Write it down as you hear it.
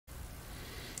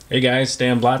Hey guys,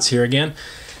 Dan Blatz here again.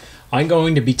 I'm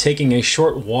going to be taking a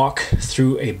short walk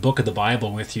through a book of the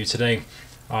Bible with you today.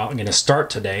 I'm going to start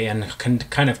today and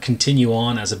kind of continue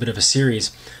on as a bit of a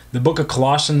series. The book of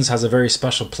Colossians has a very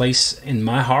special place in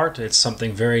my heart. It's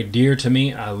something very dear to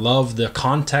me. I love the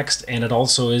context, and it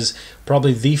also is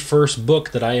probably the first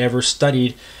book that I ever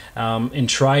studied and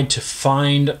tried to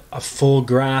find a full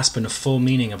grasp and a full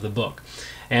meaning of the book.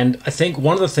 And I think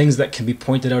one of the things that can be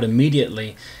pointed out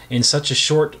immediately in such a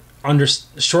short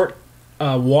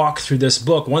walk through this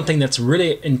book, one thing that's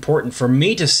really important for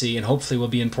me to see, and hopefully will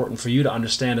be important for you to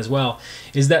understand as well,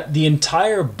 is that the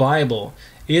entire Bible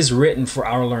is written for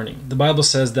our learning. The Bible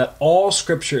says that all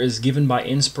Scripture is given by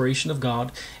inspiration of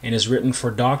God and is written for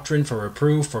doctrine, for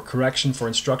reproof, for correction, for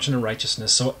instruction in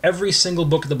righteousness. So every single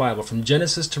book of the Bible, from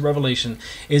Genesis to Revelation,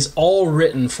 is all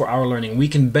written for our learning. We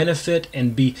can benefit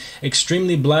and be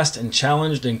extremely blessed and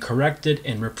challenged and corrected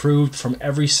and reproved from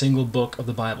every single book of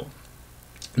the Bible.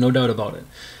 No doubt about it.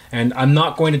 And I'm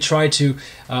not going to try to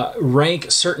rank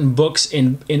certain books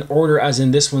in order as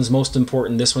in this one's most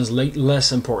important, this one's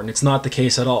less important. It's not the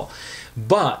case at all.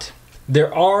 But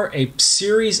there are a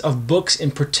series of books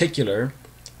in particular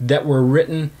that were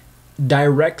written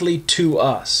directly to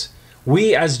us.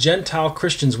 We as Gentile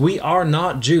Christians, we are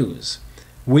not Jews.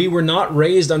 We were not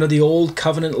raised under the old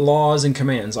covenant laws and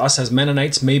commands. Us as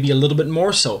Mennonites, maybe a little bit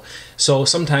more so. So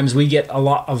sometimes we get a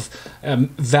lot of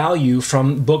value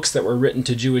from books that were written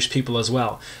to Jewish people as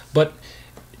well. But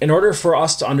in order for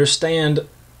us to understand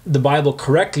the Bible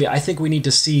correctly, I think we need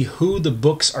to see who the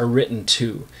books are written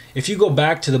to. If you go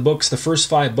back to the books, the first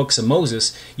 5 books of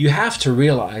Moses, you have to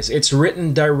realize it's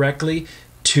written directly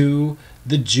to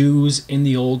the Jews in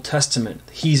the Old Testament.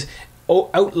 He's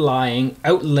laying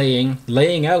out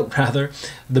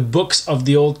the books of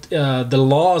the old, the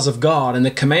laws of God and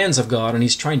the commands of God, and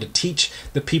he's trying to teach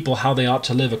the people how they ought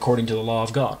to live according to the law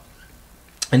of God.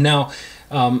 And now,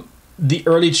 the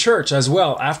early church as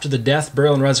well, after the death,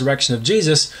 burial, and resurrection of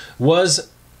Jesus,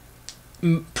 was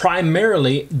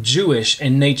primarily Jewish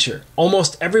in nature.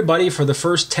 Almost everybody for the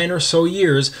first 10 or so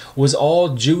years was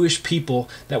all Jewish people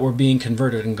that were being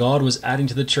converted, and God was adding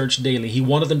to the church daily. He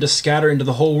wanted them to scatter into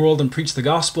the whole world and preach the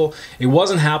gospel. It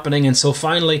wasn't happening, and so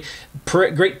finally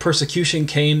great persecution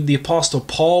came. The Apostle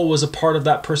Paul was a part of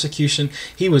that persecution.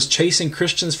 He was chasing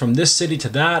Christians from this city to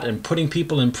that and putting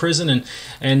people in prison,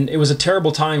 and it was a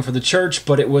terrible time for the church,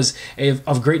 but it was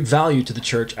of great value to the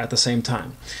church at the same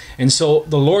time. And so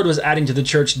the Lord was adding to the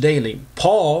church daily.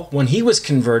 Paul, when he was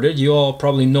converted, you all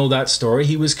probably know that story,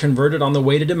 he was converted on the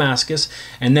way to Damascus,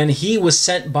 and then he was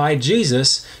sent by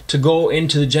Jesus to go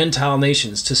into the Gentile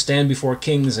nations, to stand before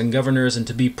kings and governors and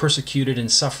to be persecuted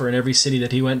and suffer in every city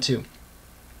that he went to.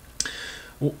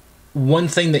 One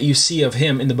thing that you see of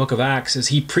him in the book of Acts is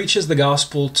he preaches the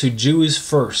gospel to Jews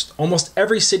first. Almost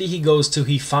every city he goes to,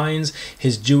 he finds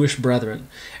his Jewish brethren.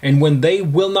 And when they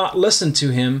will not listen to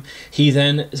him, he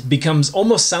then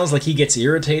almost sounds like he gets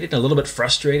irritated, a little bit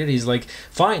frustrated. He's like,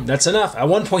 fine, that's enough. At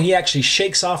one point, he actually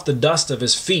shakes off the dust of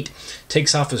his feet,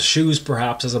 takes off his shoes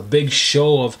perhaps as a big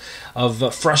show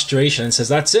of frustration, and says,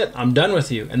 that's it, I'm done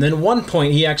with you. And then at one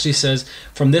point, he actually says,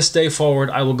 from this day forward,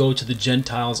 I will go to the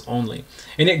Gentiles only.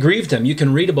 And it grieved him. You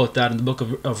can read about that in the book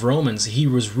of Romans. He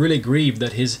was really grieved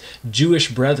that his Jewish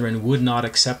brethren would not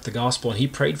accept the gospel, and he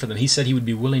prayed for them. He said he would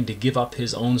be willing to give up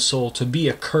his own soul to be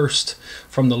accursed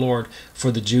from the Lord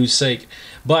for the Jews' sake.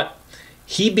 But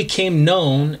he became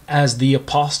known as the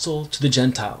apostle to the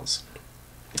Gentiles.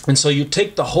 And so you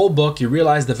take the whole book, you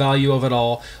realize the value of it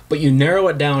all, but you narrow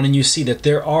it down and you see that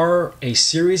there are a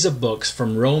series of books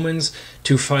from Romans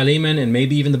to Philemon and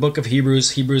maybe even the book of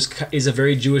Hebrews. Hebrews is a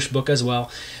very Jewish book as well,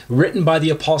 written by the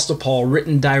Apostle Paul,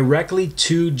 written directly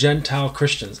to Gentile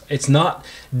Christians. It's not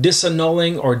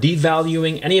disannulling or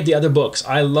devaluing any of the other books.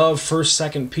 I love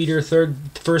 1st, 2nd Peter, 1st,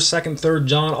 2nd, 3rd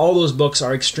John. All those books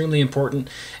are extremely important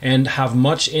and have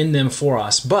much in them for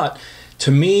us. But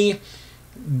to me,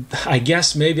 I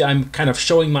guess maybe I'm kind of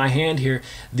showing my hand here.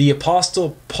 The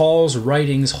Apostle Paul's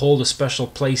writings hold a special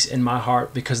place in my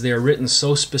heart because they are written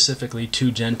so specifically to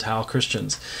Gentile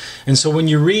Christians. And so when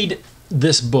you read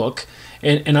this book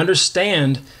and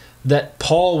understand that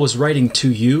Paul was writing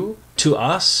to you, to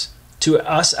us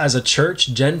as a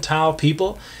church, Gentile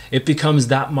people, it becomes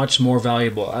that much more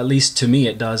valuable. At least to me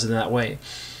it does in that way.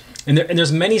 And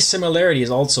there's many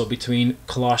similarities also between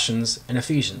Colossians and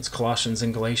Ephesians, Colossians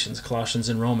and Galatians, Colossians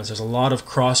and Romans. There's a lot of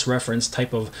cross-reference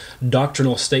type of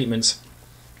doctrinal statements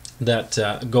that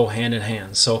go hand in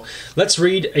hand. So let's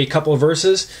read a couple of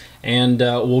verses and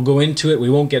we'll go into it. We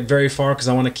won't get very far because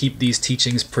I want to keep these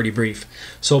teachings pretty brief.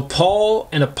 So Paul,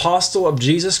 an apostle of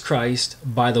Jesus Christ,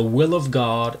 by the will of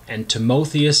God, and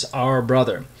Timotheus our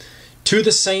brother, to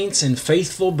the saints and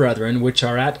faithful brethren which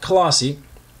are at Colossae,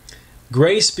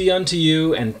 grace be unto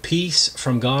you and peace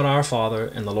from God our Father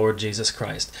and the Lord Jesus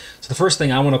Christ. So the first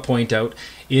thing I want to point out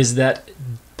is that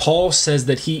Paul says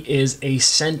that he is a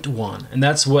sent one, and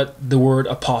that's what the word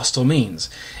apostle means.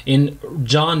 In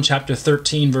John chapter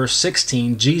 13, verse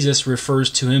 16, Jesus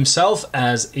refers to himself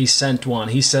as a sent one.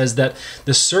 He says that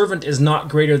the servant is not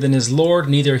greater than his Lord,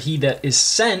 neither he that is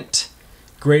sent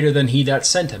greater than he that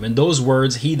sent him. And those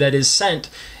words, he that is sent,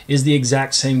 is the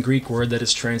exact same Greek word that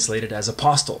is translated as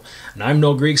apostle. And I'm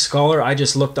no Greek scholar. I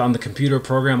just looked on the computer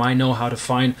program. I know how to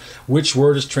find which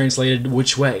word is translated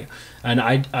which way. And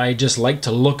I just like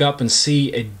to look up and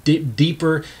see a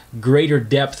deeper, greater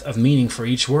depth of meaning for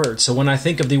each word. So when I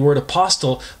think of the word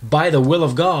apostle, by the will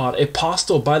of God,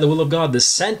 apostle by the will of God, the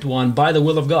sent one by the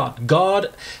will of God. God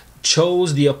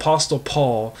chose the apostle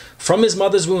Paul from his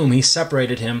mother's womb. He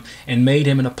separated him and made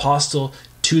him an apostle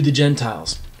to the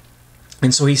Gentiles.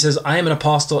 And so he says, I am an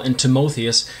apostle, and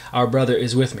Timotheus, our brother,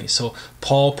 is with me. So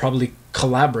Paul probably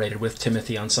collaborated with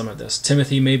Timothy on some of this.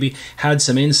 Timothy maybe had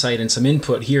some insight and some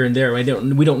input here and there. We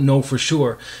don't know for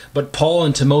sure. But Paul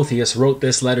and Timotheus wrote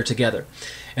this letter together.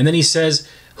 And then he says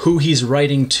who he's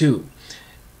writing to.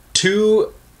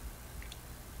 To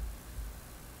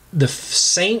the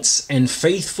saints and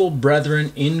faithful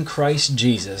brethren in Christ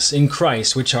Jesus, in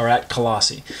Christ, which are at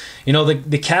Colossae. You know,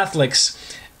 the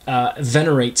Catholics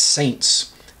venerate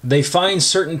saints. They find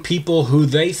certain people who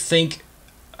they think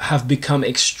have become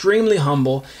extremely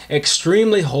humble,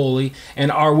 extremely holy,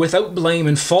 and are without blame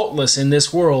and faultless in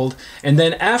this world. And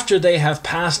then after they have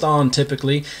passed on,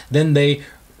 typically, then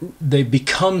they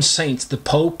become saints. The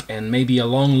Pope and maybe a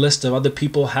long list of other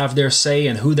people have their say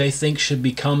in who they think should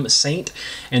become a saint,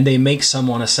 and they make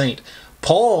someone a saint.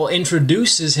 Paul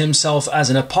introduces himself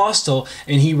as an apostle,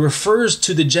 and he refers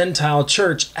to the Gentile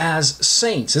church as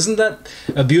saints. Isn't that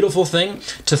a beautiful thing?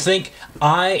 To think,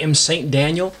 I am Saint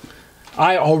Daniel.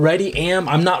 I already am.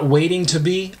 I'm not waiting to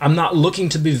be. I'm not looking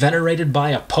to be venerated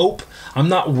by a pope. I'm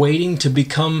not waiting to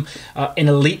become an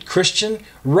elite Christian.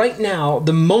 Right now,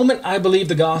 the moment I believe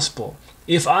the gospel,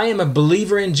 if I am a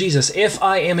believer in Jesus, if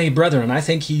I am a brethren, I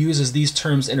think he uses these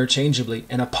terms interchangeably,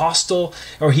 an apostle,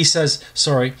 or he says,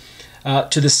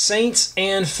 to the saints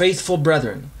and faithful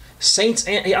brethren. Saints,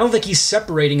 and I don't think he's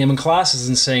separating them in classes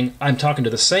and saying, I'm talking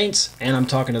to the saints and I'm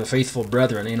talking to the faithful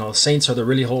brethren. You know, saints are the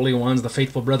really holy ones. The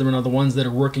faithful brethren are the ones that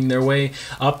are working their way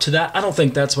up to that. I don't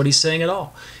think that's what he's saying at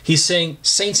all. He's saying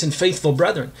saints and faithful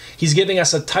brethren. He's giving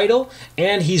us a title,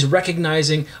 and he's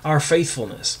recognizing our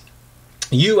faithfulness.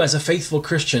 You, as a faithful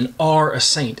Christian, are a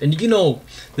saint. And you know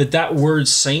that word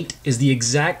saint is the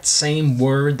exact same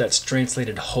word that's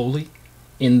translated holy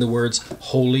in the words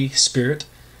Holy Spirit.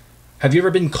 Have you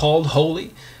ever been called holy?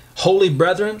 Holy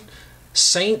brethren,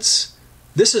 saints,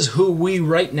 this is who we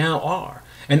right now are.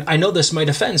 And I know this might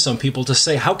offend some people to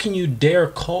say, how can you dare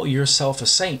call yourself a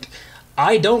saint?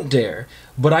 I don't dare,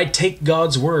 but I take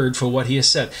God's word for what he has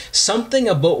said. Something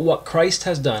about what Christ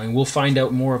has done, and we'll find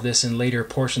out more of this in later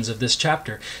portions of this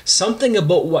chapter, something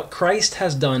about what Christ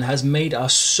has done has made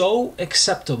us so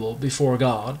acceptable before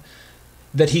God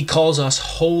that he calls us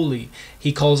holy,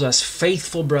 he calls us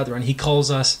faithful brethren, he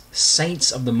calls us saints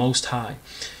of the Most High.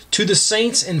 To the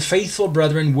saints and faithful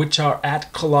brethren which are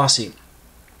at Colossae,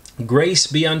 grace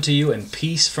be unto you and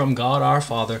peace from God our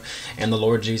Father and the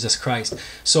Lord Jesus Christ.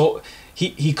 So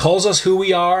he calls us who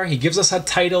we are, he gives us a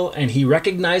title, and he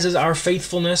recognizes our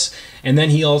faithfulness, and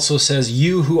then he also says,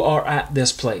 you who are at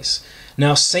this place.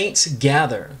 Now, saints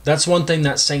gather. That's one thing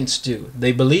that saints do.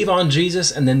 They believe on Jesus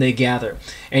and then they gather.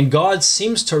 And God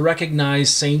seems to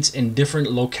recognize saints in different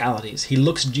localities. He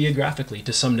looks geographically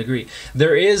to some degree.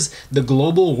 There is the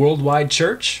global worldwide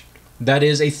church. That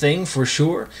is a thing for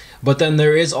sure. But then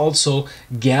there is also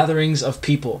gatherings of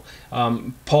people.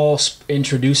 Paul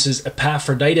introduces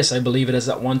Epaphroditus, I believe it is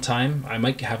at one time. I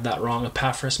might have that wrong.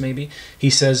 Epaphras maybe. He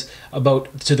says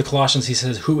to the Colossians, he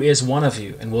says, who is one of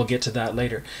you? And we'll get to that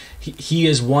later. He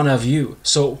is one of you.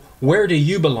 So where do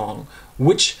you belong?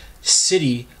 Which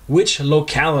city, which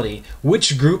locality,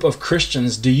 which group of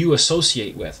Christians do you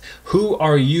associate with? Who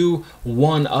are you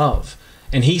one of?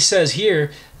 And he says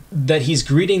here that he's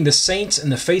greeting the saints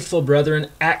and the faithful brethren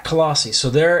at Colossae. So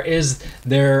there is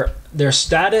their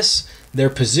status, their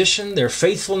position, their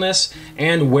faithfulness,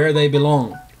 and where they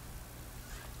belong.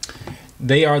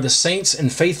 They are the saints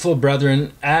and faithful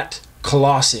brethren at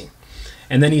Colossae.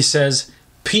 And then he says,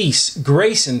 peace,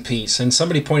 grace and peace. And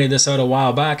somebody pointed this out a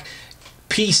while back.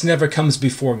 peace never comes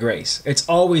before grace. It's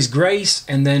always grace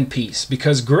and then peace,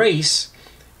 because grace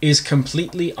is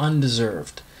completely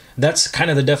undeserved. That's kind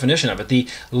of the definition of it. The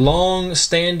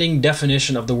long-standing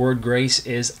definition of the word grace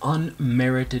is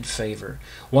unmerited favor.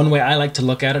 One way I like to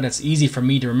look at it, that's easy for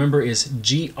me to remember, is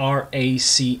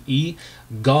G-R-A-C-E,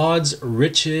 God's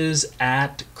riches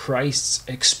at Christ's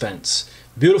expense.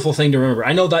 Beautiful thing to remember.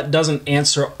 I know that doesn't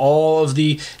answer all of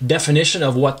the definition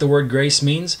of what the word grace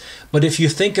means, but if you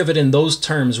think of it in those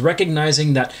terms,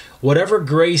 recognizing that whatever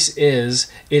grace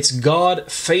is, it's God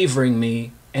favoring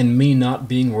me and me not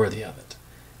being worthy of it.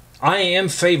 I am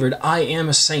favored, I am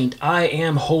a saint, I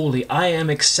am holy, I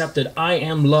am accepted, I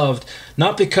am loved,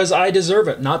 not because I deserve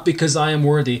it, not because I am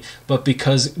worthy, but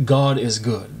because God is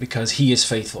good, because He is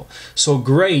faithful. So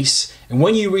grace, and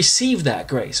when you receive that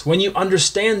grace, when you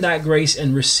understand that grace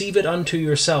and receive it unto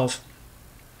yourself,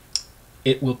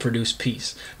 it will produce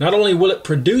peace. Not only will it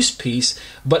produce peace,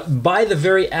 but by the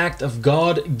very act of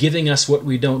God giving us what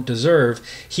we don't deserve,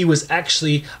 He was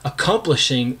actually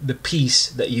accomplishing the peace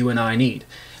that you and I need.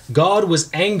 God was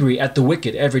angry at the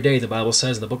wicked every day, the Bible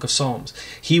says in the book of Psalms.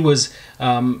 He was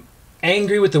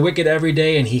angry with the wicked every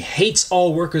day, and He hates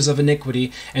all workers of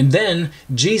iniquity. And then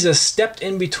Jesus stepped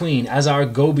in between as our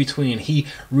go-between. He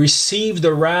received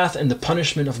the wrath and the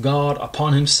punishment of God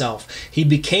upon Himself. He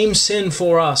became sin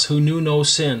for us who knew no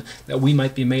sin, that we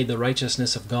might be made the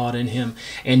righteousness of God in Him.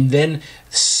 And then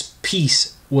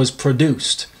peace was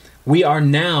produced. We are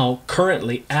now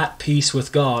currently at peace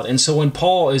with God. And so when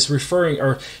Paul is referring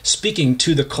or speaking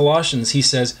to the Colossians, he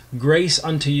says, grace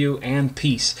unto you and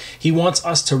peace. He wants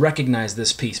us to recognize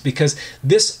this peace, because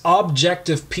this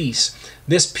objective peace,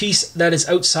 this peace that is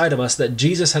outside of us, that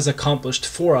Jesus has accomplished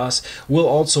for us, will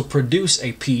also produce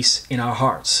a peace in our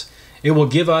hearts. It will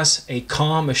give us a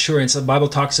calm assurance. The Bible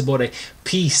talks about a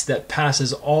peace that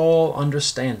passes all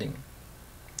understanding,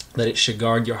 that it should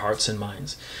guard your hearts and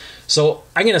minds. So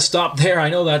I'm going to stop there. I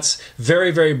know that's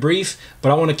very, very brief, but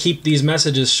I want to keep these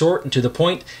messages short and to the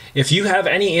point. If you have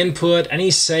any input, any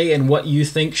say in what you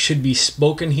think should be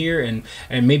spoken here,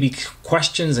 and maybe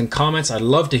questions and comments, I'd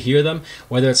love to hear them,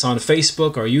 whether it's on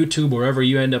Facebook or YouTube, wherever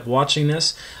you end up watching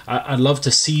this. I'd love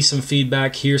to see some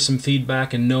feedback, hear some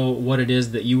feedback, and know what it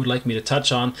is that you would like me to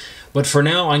touch on. But for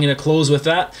now, I'm going to close with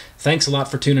that. Thanks a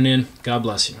lot for tuning in. God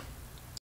bless you.